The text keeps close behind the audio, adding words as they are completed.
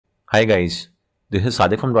Hi guys, this is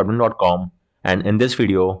Sadiq from Debugging.com, and in this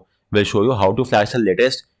video, we'll show you how to flash the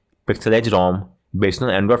latest Pixelage ROM based on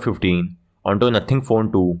Android 15 onto a Nothing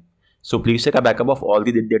Phone 2. So please take a backup of all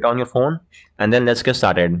the data on your phone and then let's get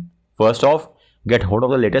started. First off, get hold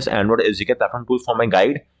of the latest Android SDK platform tools from my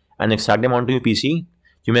guide and extract them onto your PC.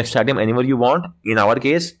 You may extract them anywhere you want. In our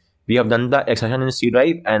case, we have done the extraction in C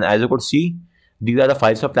drive, and as you could see, these are the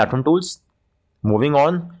files of platform tools. Moving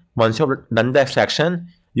on, once you have done the extraction,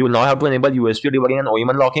 you will now have to enable USB debugging and OEM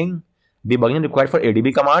unlocking. Debugging is required for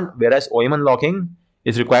ADB command, whereas OEM unlocking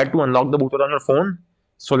is required to unlock the bootloader on your phone.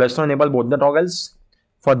 So let's now enable both the toggles.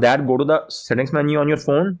 For that, go to the settings menu on your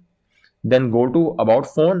phone, then go to about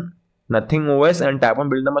phone, nothing OS, and tap on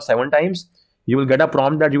build number 7 times. You will get a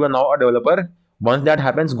prompt that you are now a developer. Once that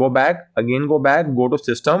happens, go back, go to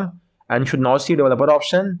system, and you should now see developer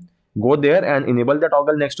option. Go there and enable the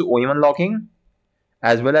toggle next to OEM unlocking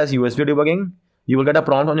as well as USB debugging. You will get a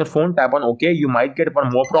prompt on your phone, tap on OK. You might get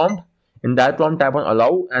one more prompt. In that prompt, tap on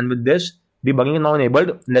allow, and with this, debugging is now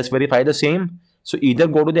enabled. Let's verify the same. So either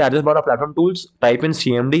go to the address bar of platform tools, type in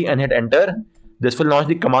CMD and hit enter. This will launch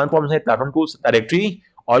the command prompt inside platform tools directory,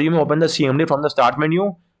 or you may open the CMD from the start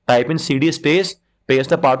menu, type in CD space, paste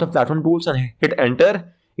the path of platform tools and hit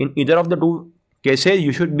enter. In either of the two cases,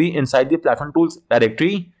 you should be inside the platform tools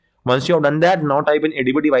directory. Once you have done that, now type in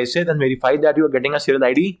ADB devices and verify that you are getting a serial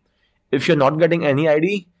ID. If you're not getting any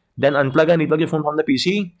ID, then unplug and replug your phone from the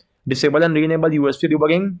PC. Disable and re-enable USB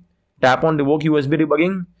debugging. Tap on revoke USB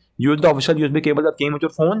debugging. Use the official USB cable that came with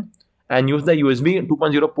your phone and use the USB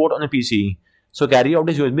 2.0 port on your PC. So carry out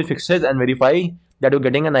these USB fixes and verify that you're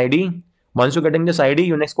getting an ID. Once you're getting this ID,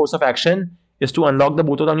 your next course of action is to unlock the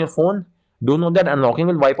bootloader on your phone. Do note that unlocking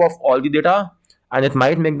will wipe off all the data and it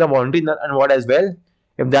might make the warranty null and void as well.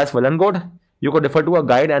 If that's well and good, you could refer to a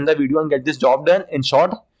guide and the video and get this job done. In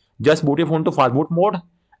short, just boot your phone to Fastboot mode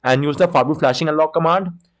and use the Fastboot flashing unlock command.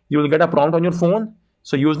 You will get a prompt on your phone.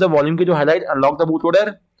 So use the volume key to highlight, unlock the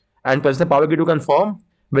bootloader, and press the power key to confirm.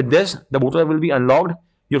 With this, the bootloader will be unlocked.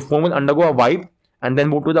 Your phone will undergo a wipe and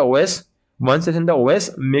then boot to the OS. Once it's in the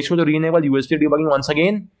OS, make sure to re-enable USB debugging once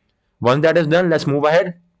again. Once that is done, let's move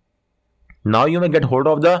ahead. Now you may get hold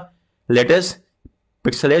of the latest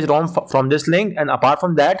Pixelage ROM from this link, and apart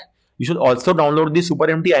from that, you should also download the super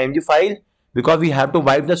empty IMG file, because we have to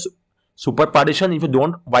wipe the super partition. If you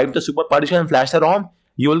don't wipe the super partition and flash the ROM,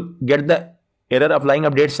 you will get the error applying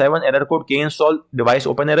update 7 error code k install device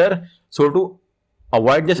open error. So to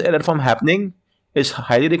avoid this error from happening, it's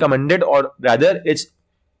highly recommended, or rather it's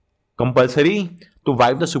compulsory, to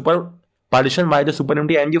wipe the super partition via the super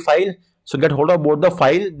empty IMG file. So get hold of both the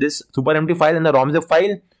file, this super empty file and the ROM zip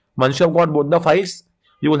file. Once you have got both the files,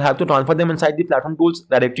 you will have to transfer them inside the platform tools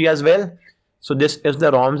directory as well. So this is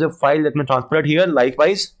the ROM zip file. Let me transfer it here.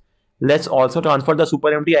 Likewise, let's also transfer the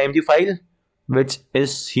super empty IMG file, which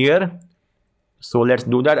is here. So let's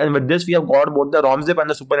do that. And with this, we have got both the ROM zip and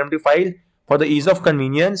the super empty file. For the ease of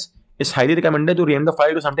convenience, it's highly recommended to rename the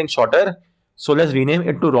file to something shorter. So let's rename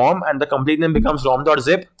it to ROM and the complete name becomes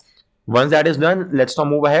rom.zip. Once that is done, let's now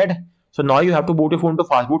move ahead. So now you have to boot your phone to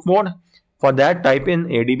Fastboot mode. For that, type in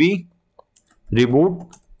ADB,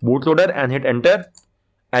 reboot, bootloader and hit enter.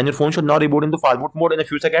 And your phone should now reboot into Fastboot mode in a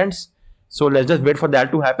few seconds. So let's just wait for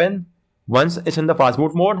that to happen. Once it's in the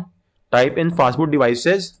Fastboot mode, type in Fastboot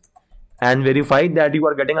devices and verify that you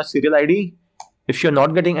are getting a serial ID. If you're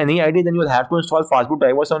not getting any ID, then you will have to install Fastboot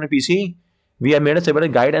drivers on your PC. We have made a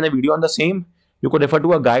separate guide and a video on the same. You could refer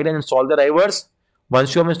to a guide and install the drivers.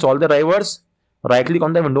 Once you have installed the drivers, right click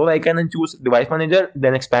on the window icon and choose device manager,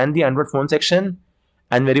 then expand the Android phone section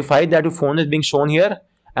and verify that your phone is being shown here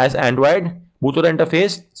as Android bootloader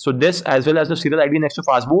interface. So this, as well as the serial ID next to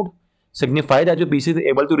Fastboot, signify that your PC is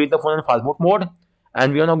able to read the phone in Fastboot mode,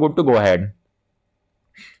 and we are now good to go ahead.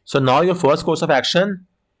 So now your first course of action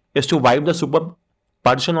is to wipe the super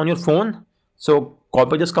partition on your phone. So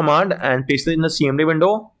copy this command and paste it in the CMD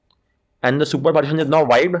window, and the super partition is now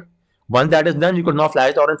wiped. Once that is done, you could now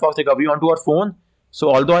flash the OrangeFox recovery onto our phone.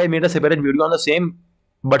 So although I made a separate video on the same,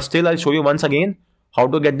 but still I'll show you once again how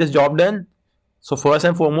to get this job done. So first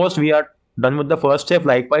and foremost, we are done with the first step.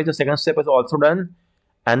 Likewise, the second step is also done,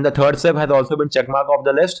 and the third step has also been checkmarked off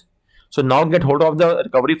the list. So now get hold of the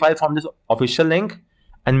recovery file from this official link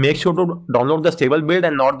and make sure to download the stable build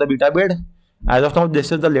and not the beta build. As of now,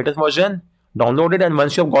 this is the latest version. Download it, and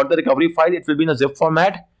once you have got the recovery file, it will be in a zip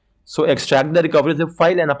format. So extract the recovery zip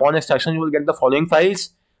file, and upon extraction, you will get the following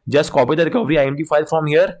files. Just copy the recovery IMG file from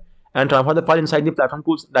here and transfer the file inside the platform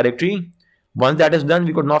tools directory. Once that is done,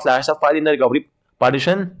 we could now flash the file in the recovery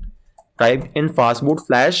partition. Type in Fastboot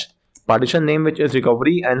flash, partition name which is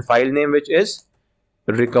recovery and file name which is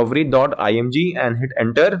recovery.img and hit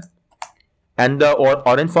enter. and the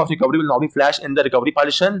OrangeFox recovery will now be flashed in the recovery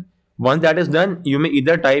partition. Once that is done, you may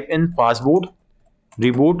either type in Fastboot,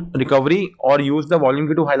 reboot recovery, or use the volume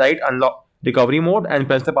key to highlight unlock recovery mode and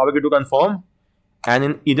press the power key to confirm. And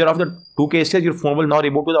in either of the two cases, your phone will now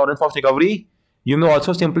reboot to the OrangeFox recovery. You may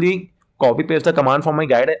also simply copy paste the command from my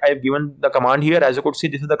guide. I have given the command here. As you could see,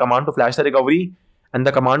 this is the command to flash the recovery, and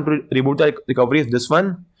the command to reboot the recovery is this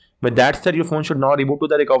one. With that said, your phone should now reboot to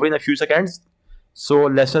the recovery in a few seconds. So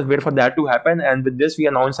let's just wait for that to happen. And with this, we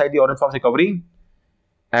are now inside the OrangeFox recovery.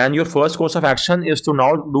 And your first course of action is to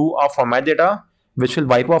now do a format data, which will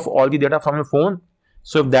wipe off all the data from your phone.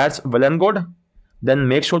 So if that's well and good, then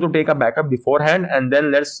make sure to take a backup beforehand, and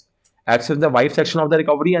then let's access the wipe section of the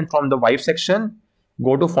recovery. And from the wipe section,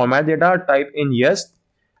 go to format data, type in yes,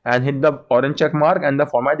 and hit the orange check mark, and the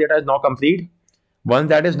format data is now complete. Once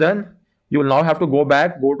that is done, you will now have to go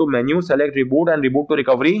back, go to menu, select reboot, and reboot to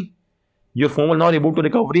recovery. Your phone will now reboot to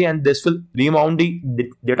recovery, and this will remount the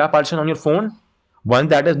data partition on your phone. Once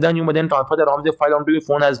that is done, you may then transfer the ROM zip file onto your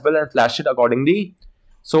phone as well and flash it accordingly.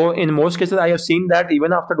 So in most cases, I have seen that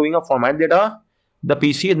even after doing a format data, the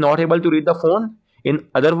PC is not able to read the phone. In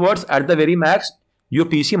other words, at the very max, your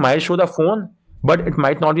PC might show the phone, but it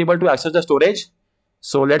might not be able to access the storage.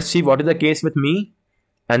 So let's see what is the case with me,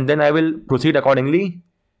 and then I will proceed accordingly.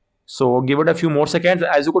 So give it a few more seconds.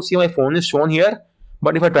 As you could see, my phone is shown here,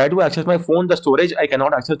 but if I try to access my phone, the storage, I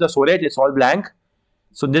cannot access the storage. It's all blank.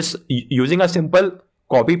 So this, using a simple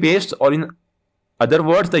copy paste, or in other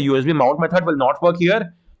words, the USB mount method will not work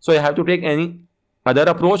here. So I have to take any other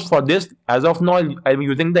approach for this. As of now, I'm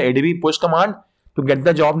using the adb push command to get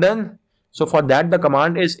the job done. So for that, the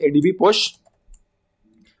command is adb push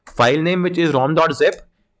file name, which is rom.zip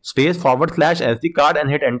space / SD card, and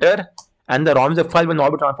hit enter. And the ROM zip file will now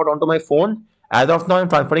be transferred onto my phone. As of now, I'm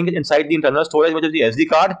transferring it inside the internal storage, which is the SD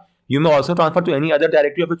card. You may also transfer to any other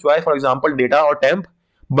directory of your choice, for example, data or temp,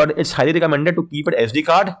 but it's highly recommended to keep it SD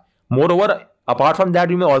card. Moreover, apart from that,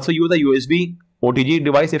 you may also use a USB OTG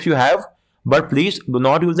device if you have, but please do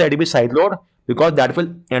not use the ADB sideload, because that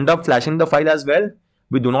will end up flashing the file as well.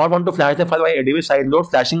 We do not want to flash the file by ADB sideload.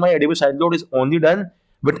 Flashing by ADB sideload is only done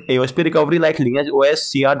with AOSP recovery like Lineage OS,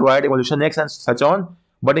 CR Droid, Evolution X, and such on.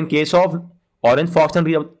 But in case of OrangeFox and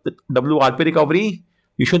WRP recovery,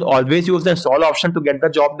 you should always use the install option to get the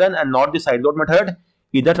job done and not the sideload method.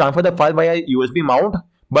 Either transfer the file via USB mount,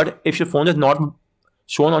 but if your phone is not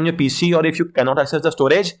shown on your PC, or if you cannot access the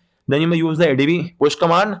storage, then you may use the adb push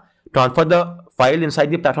command, transfer the file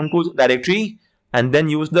inside the platform tools directory, and then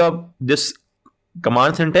use this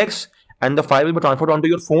command syntax, and the file will be transferred onto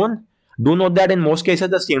your phone. Do note that in most cases,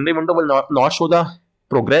 the scenery window will not show the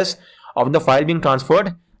progress of the file being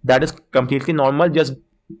transferred. That is completely normal. Just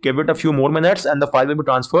give it a few more minutes and the file will be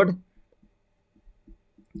transferred.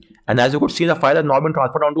 And as you could see, the file has now been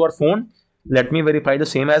transferred onto our phone. Let me verify the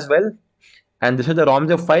same as well. And this is the ROM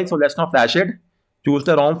zip file, so let's now flash it. Choose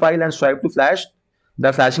the ROM file and swipe to flash.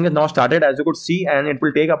 The flashing is now started, as you could see, and it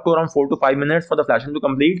will take up to around 4 to 5 minutes for the flashing to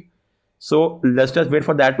complete. So let's just wait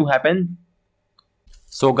for that to happen.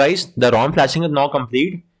 So guys, the ROM flashing is now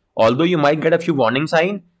complete. Although you might get a few warning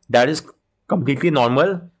signs, that is completely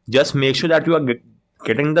normal. Just make sure that you are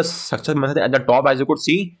getting the success message at the top. As you could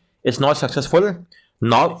see, it's not successful.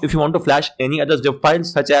 Now, if you want to flash any other zip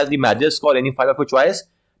files, such as the Magisk or any file of your choice,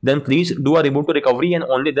 then please do a reboot to recovery and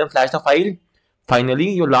only then flash the file. Finally,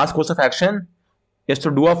 your last course of action is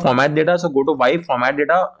to do a format data. So go to wipe format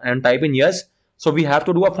data and type in yes. So we have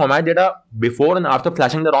to do a format data before and after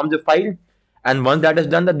flashing the ROM zip file. And once that is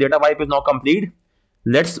done, the data wipe is now complete.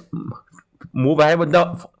 Let's move ahead with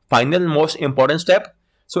the final most important step.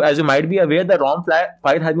 So as you might be aware, the ROM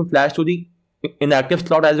file has been flashed to the inactive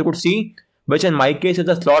slot, as you could see, which in my case is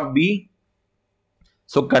the slot B.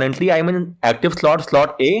 So currently I am in active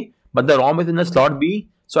slot A, but the ROM is in the slot B.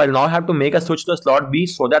 So I'll now have to make a switch to the slot B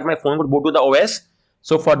so that my phone would boot to the OS.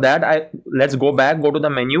 So for that, let's go back, go to the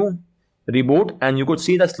menu, reboot, and you could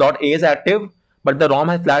see the slot A is active, but the ROM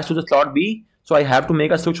has flashed to the slot B. So I have to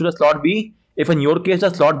make a switch to the slot B. If in your case the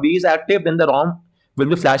slot B is active, then the ROM will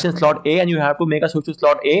be flashed in slot A and you have to make a switch to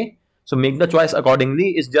slot A. So make the choice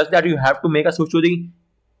accordingly. It's just that you have to make a switch to the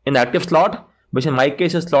inactive slot, which in my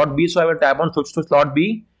case is slot B. So I will tap on switch to slot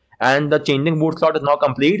B and the changing boot slot is now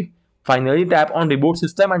complete. Finally tap on reboot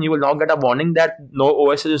system and you will now get a warning that no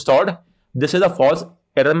OS is installed. This is a false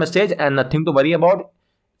error message and nothing to worry about.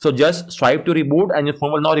 So just swipe to reboot and your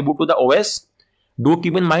phone will now reboot to the OS. Do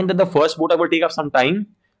keep in mind that the first boot will take up some time.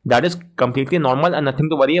 That is completely normal and nothing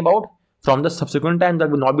to worry about. From the subsequent time,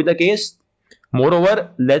 that will not be the case.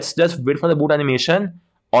 Moreover, let's just wait for the boot animation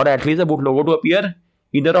or at least the boot logo to appear,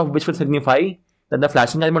 either of which will signify that the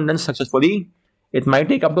flashing has been done successfully. It might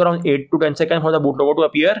take up to around 8 to 10 seconds for the boot logo to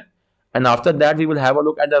appear. And after that, we will have a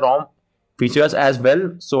look at the ROM features as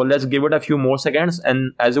well. So let's give it a few more seconds.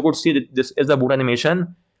 And as you could see, this is the boot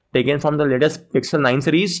animation taken from the latest Pixel 9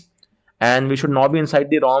 series. And we should now be inside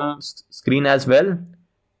the ROM screen as well.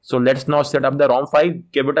 So let's now set up the ROM file.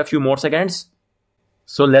 Give it a few more seconds.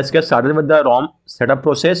 So let's get started with the ROM setup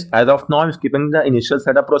process. As of now, I'm skipping the initial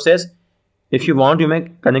setup process. If you want, you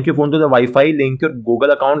may connect your phone to the Wi-Fi, link your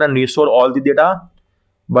Google account and restore all the data.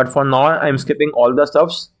 But for now, I'm skipping all the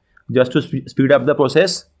stuffs just to speed up the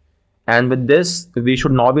process. And with this, we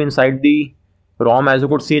should now be inside the ROM. As you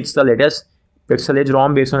could see, it's the latest Pixelage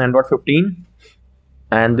ROM based on Android 15.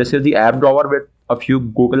 And this is the app drawer with a few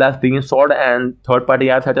Google apps being installed and third-party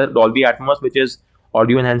apps such as Dolby Atmos, which is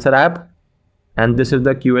audio enhancer app. And this is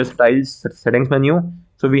the QoS styles settings menu.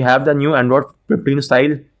 So we have the new Android 15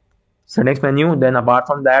 style settings menu. Then apart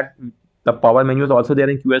from that, the power menu is also there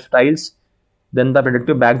in QoS styles. Then the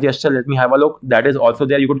predictive back gesture, let me have a look. That is also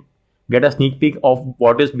there. You could get a sneak peek of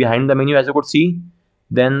what is behind the menu, as you could see.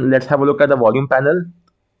 Then let's have a look at the volume panel.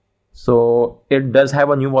 So it does have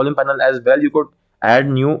a new volume panel as well. You could add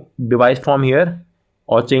new device from here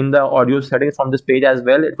or change the audio settings from this page as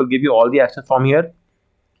well. It will give you all the access from here.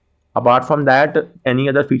 Apart from that, any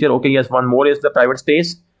other feature? Okay, yes, one more is the private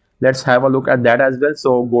space. Let's have a look at that as well.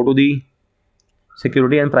 So go to the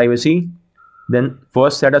security and privacy. Then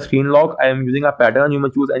first set a screen lock. I am using a pattern. You may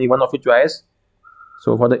choose any one of your choice.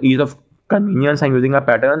 So for the ease of convenience, I'm using a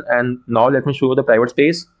pattern. And now let me show you the private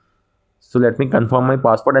space. So let me confirm my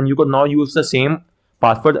password, and you could now use the same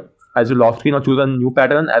password as your lock screen or choose a new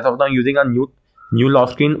pattern. As of now, I'm using a new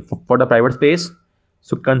lock screen for the private space.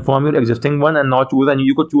 So confirm your existing one and now choose, and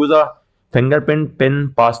you could choose a fingerprint,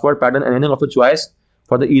 pin, password, pattern, anything of your choice.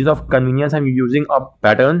 For the ease of convenience, I'm using a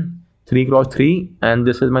pattern 3x3, and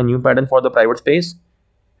this is my new pattern for the private space.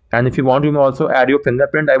 And if you want, you may also add your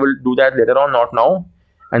fingerprint. I will do that later on, not now.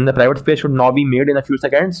 And the private space should now be made in a few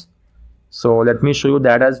seconds. So let me show you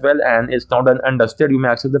that as well. And it's now done and dusted. You may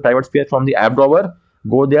access the private space from the app drawer.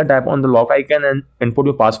 Go there, tap on the lock icon and input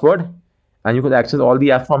your password. And you could access all the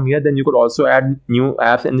apps from here. Then you could also add new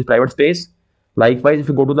apps in the private space. Likewise, if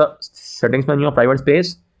you go to the settings menu of private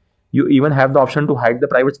space, you even have the option to hide the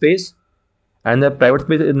private space. And the private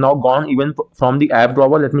space is now gone even from the app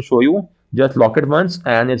drawer. Let me show you. Just lock it once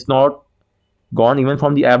and it's not gone even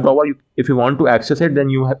from the app drawer. If you want to access it, then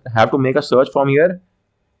you have to make a search from here.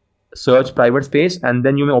 Search private space, and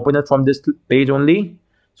then you may open it from this page only.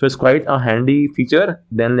 So it's quite a handy feature.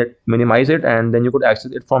 Then let's minimize it, and then you could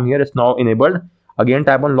access it from here. It's now enabled. Again,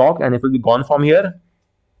 tap on lock and it will be gone from here.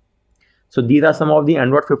 So these are some of the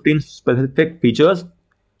Android 15 specific features.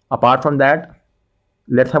 Apart from that,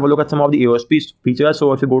 let's have a look at some of the AOSP features.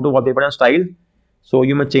 So if you go to wallpaper and style, so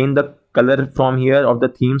you may change the color from here of the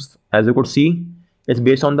themes. As you could see, it's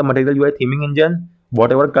based on the Material UI theming engine.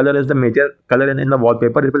 Whatever color is the major color in the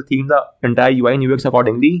wallpaper, it will theme the entire UI and UX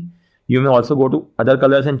accordingly. You may also go to other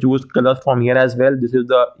colors and choose colors from here as well. This is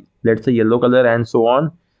the, let's say, yellow color and so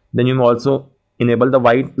on. Then you may also enable the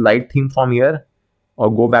white light theme from here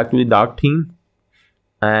or go back to the dark theme.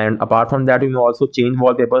 And apart from that, you may also change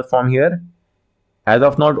wallpapers from here. As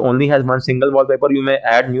of now, it only has one single wallpaper. You may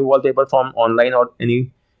add new wallpaper from online or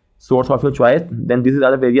any source of your choice. Then these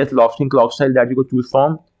are the various lock screen clock style that you could choose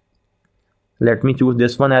from. Let me choose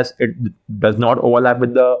this one as it does not overlap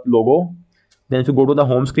with the logo. Then if you go to the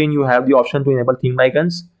home screen, you have the option to enable theme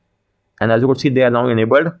icons. And as you could see, they are now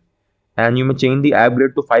enabled. And you may change the app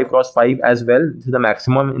grid to 5x5 as well. This is the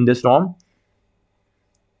maximum in this ROM.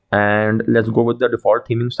 And let's go with the default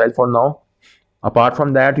theming style for now. Apart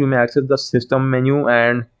from that, you may access the system menu,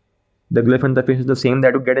 and the glyph interface is the same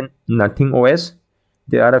that you get in Nothing OS.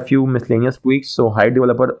 There are a few miscellaneous tweaks, so hide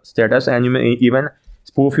developer status, and you may even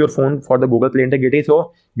spoof your phone for the Google Play integrity.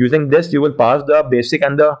 So using this, you will pass the basic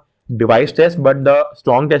and the device test, but the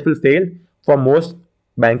strong test will fail. For most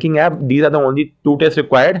banking app, these are the only two tests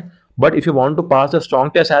required. But if you want to pass the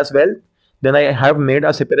strong test as well, then I have made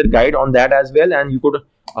a separate guide on that as well, and you could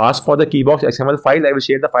ask for the Keybox XML file. I will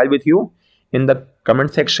share the file with you in the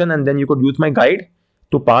comment section, and then you could use my guide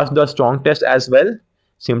to pass the strong test as well.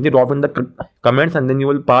 Simply drop in the comments and then you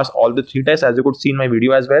will pass all the 3 tests, as you could see in my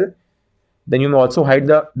video as well. Then you may also hide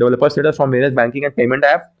the developer status from various banking and payment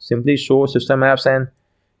apps. Simply show system apps, and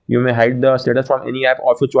you may hide the status from any app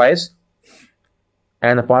of your choice.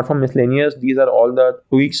 And apart from miscellaneous, these are all the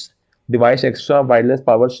tweaks. Device extra wireless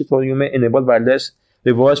power shift, so you may enable wireless,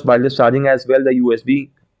 reverse wireless charging as well, the USB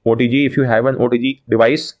OTG if you have an OTG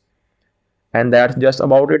device. And that's just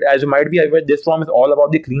about it. As you might be aware, this ROM is all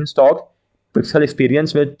about the clean stock Pixel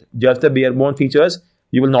experience with just the bare bone features.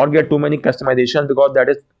 You will not get too many customizations because that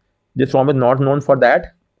is This ROM is not known for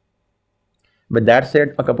that. With that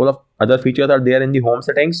said, a couple of other features are there in the home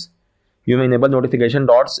settings. You may enable notification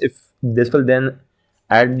dots. If this will then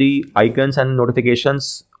add the icons and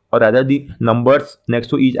notifications, or rather the numbers next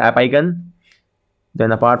to each app icon.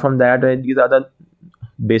 Then apart from that, these are the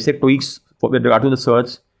basic tweaks with regard to the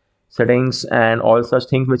search settings and all such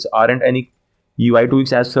things, which aren't any UI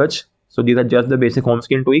tweaks as such. So these are just the basic home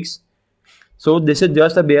screen tweaks. So this is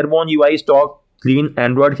just a bare bone UI stock clean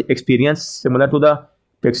Android experience similar to the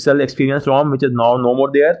Pixel experience ROM, which is now no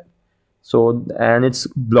more there. So, and it's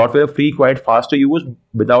bloatware free, quite fast to use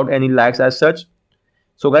without any lags as such.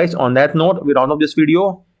 So guys, on that note, we round up this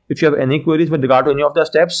video. If you have any queries with regard to any of the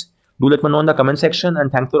steps, do let me know in the comment section,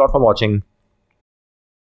 and thanks a lot for watching.